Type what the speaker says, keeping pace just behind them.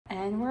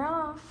And we're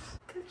off.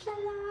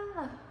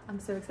 Coachella. I'm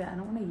so excited. I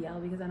don't want to yell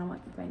because I don't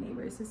want my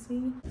neighbors to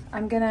see.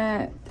 I'm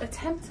gonna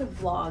attempt to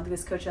vlog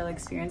this Coachella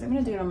experience. I'm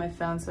gonna do it on my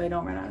phone so I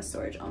don't run out of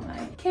storage on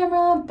my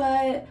camera,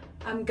 but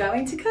I'm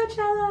going to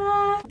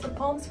Coachella. To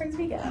Palm Springs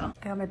we go. I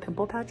got my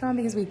pimple patch on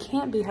because we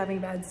can't be having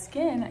bad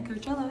skin at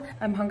Coachella.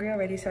 I'm hungry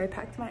already, so I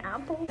packed my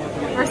apple.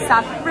 We're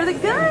stopping for the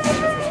goods.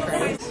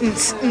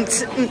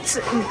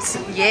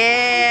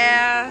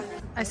 Yeah.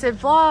 I said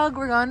vlog,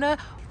 we're going to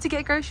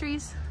get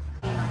groceries.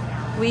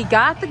 We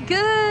got the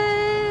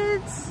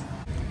goods.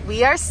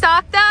 We are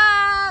stocked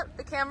up.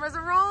 The cameras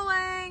are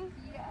rolling.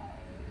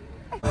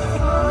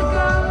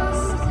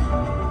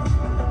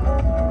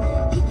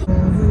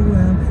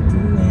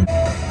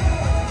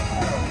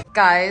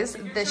 Guys,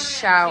 the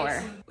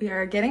shower. We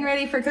are getting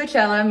ready for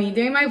Coachella. Me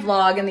doing my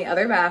vlog in the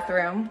other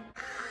bathroom.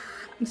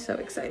 I'm so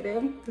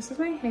excited. This is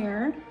my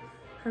hair.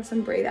 I have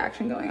some braid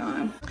action going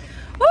on.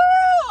 Woo!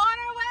 On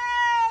our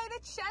way to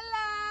Coachella.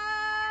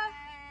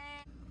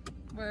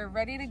 We're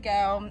ready to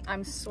go.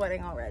 I'm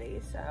sweating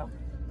already, so.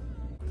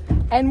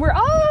 And we're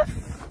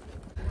off.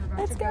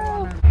 Let's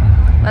go.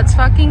 Let's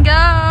fucking go.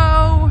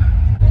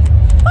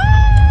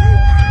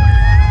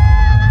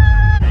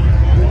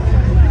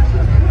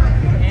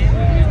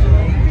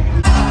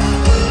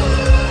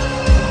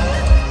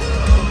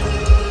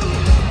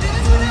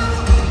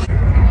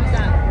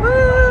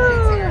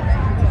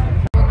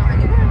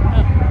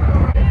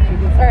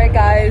 All right,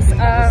 guys.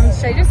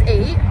 Shay just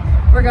ate.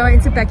 We're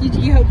going to Becky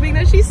G, hoping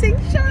that she sings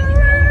shower.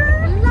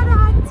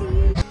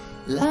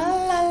 La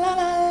la la la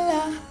la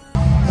la.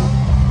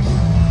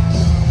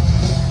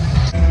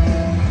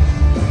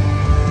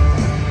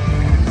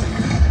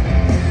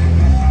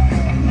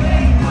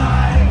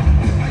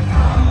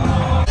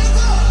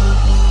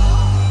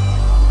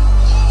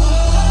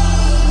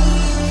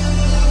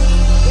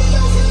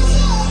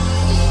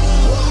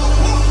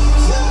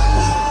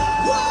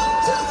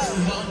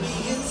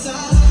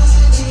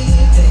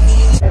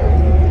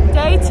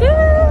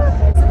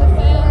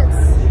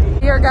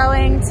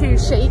 Going to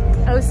Shake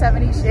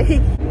 070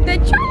 Shake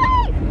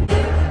Detroit.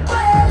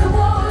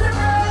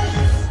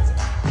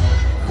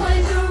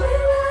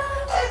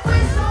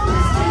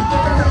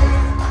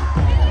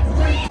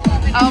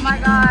 Oh my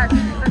god,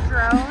 the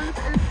drones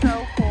is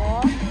so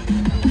cool.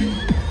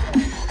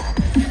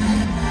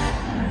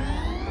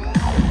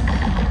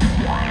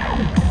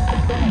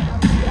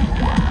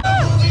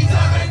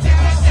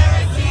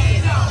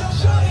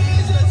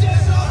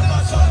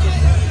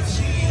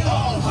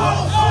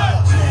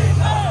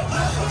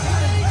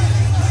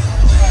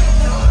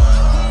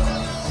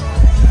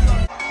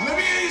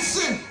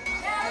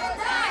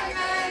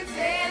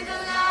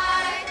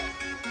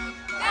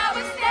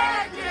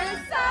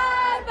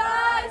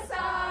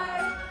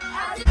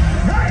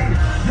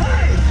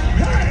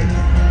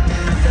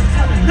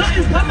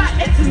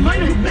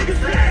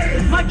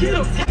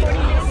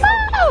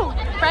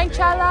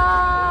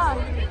 Coachella!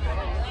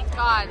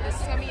 God, this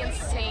is gonna be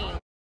insane.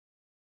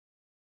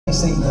 I ain't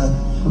say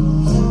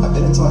nothing. I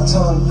bit into my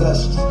tongue,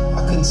 gushed. I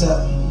couldn't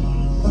tell.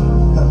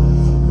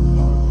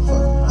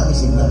 I ain't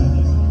say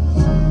nothing.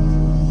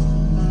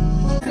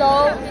 So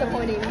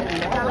disappointing.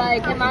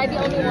 Like, am I the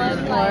only one?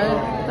 Like,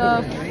 what the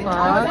fuck? I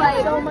was like,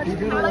 so much.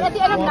 Like at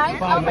the end of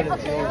night, I was like,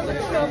 okay, I'm the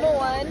normal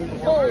one.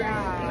 Boom.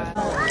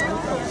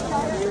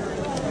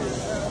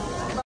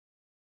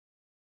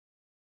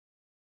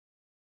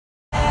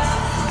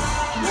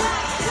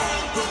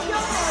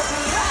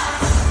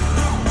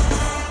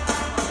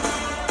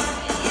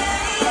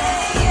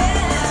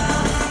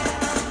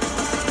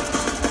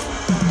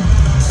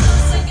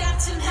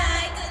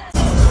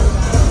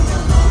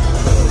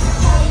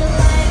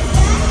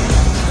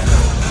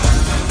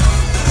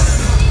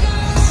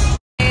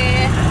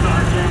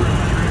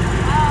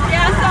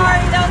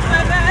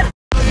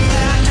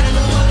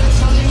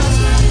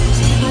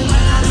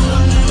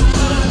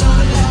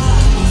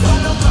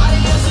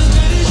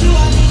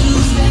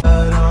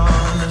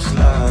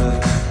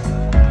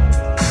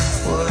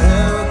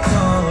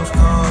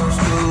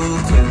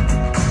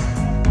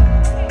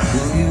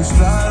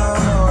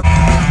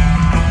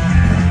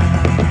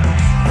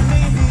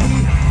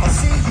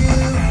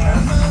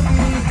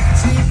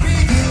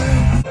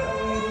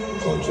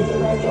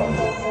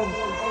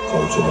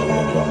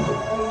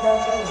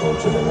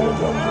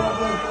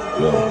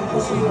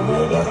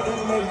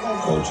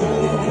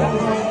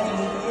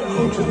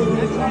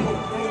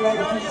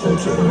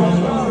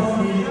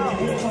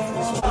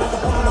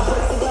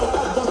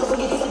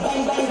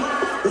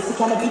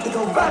 Kind of beat to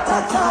go rock,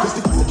 rock,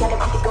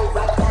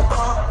 rock.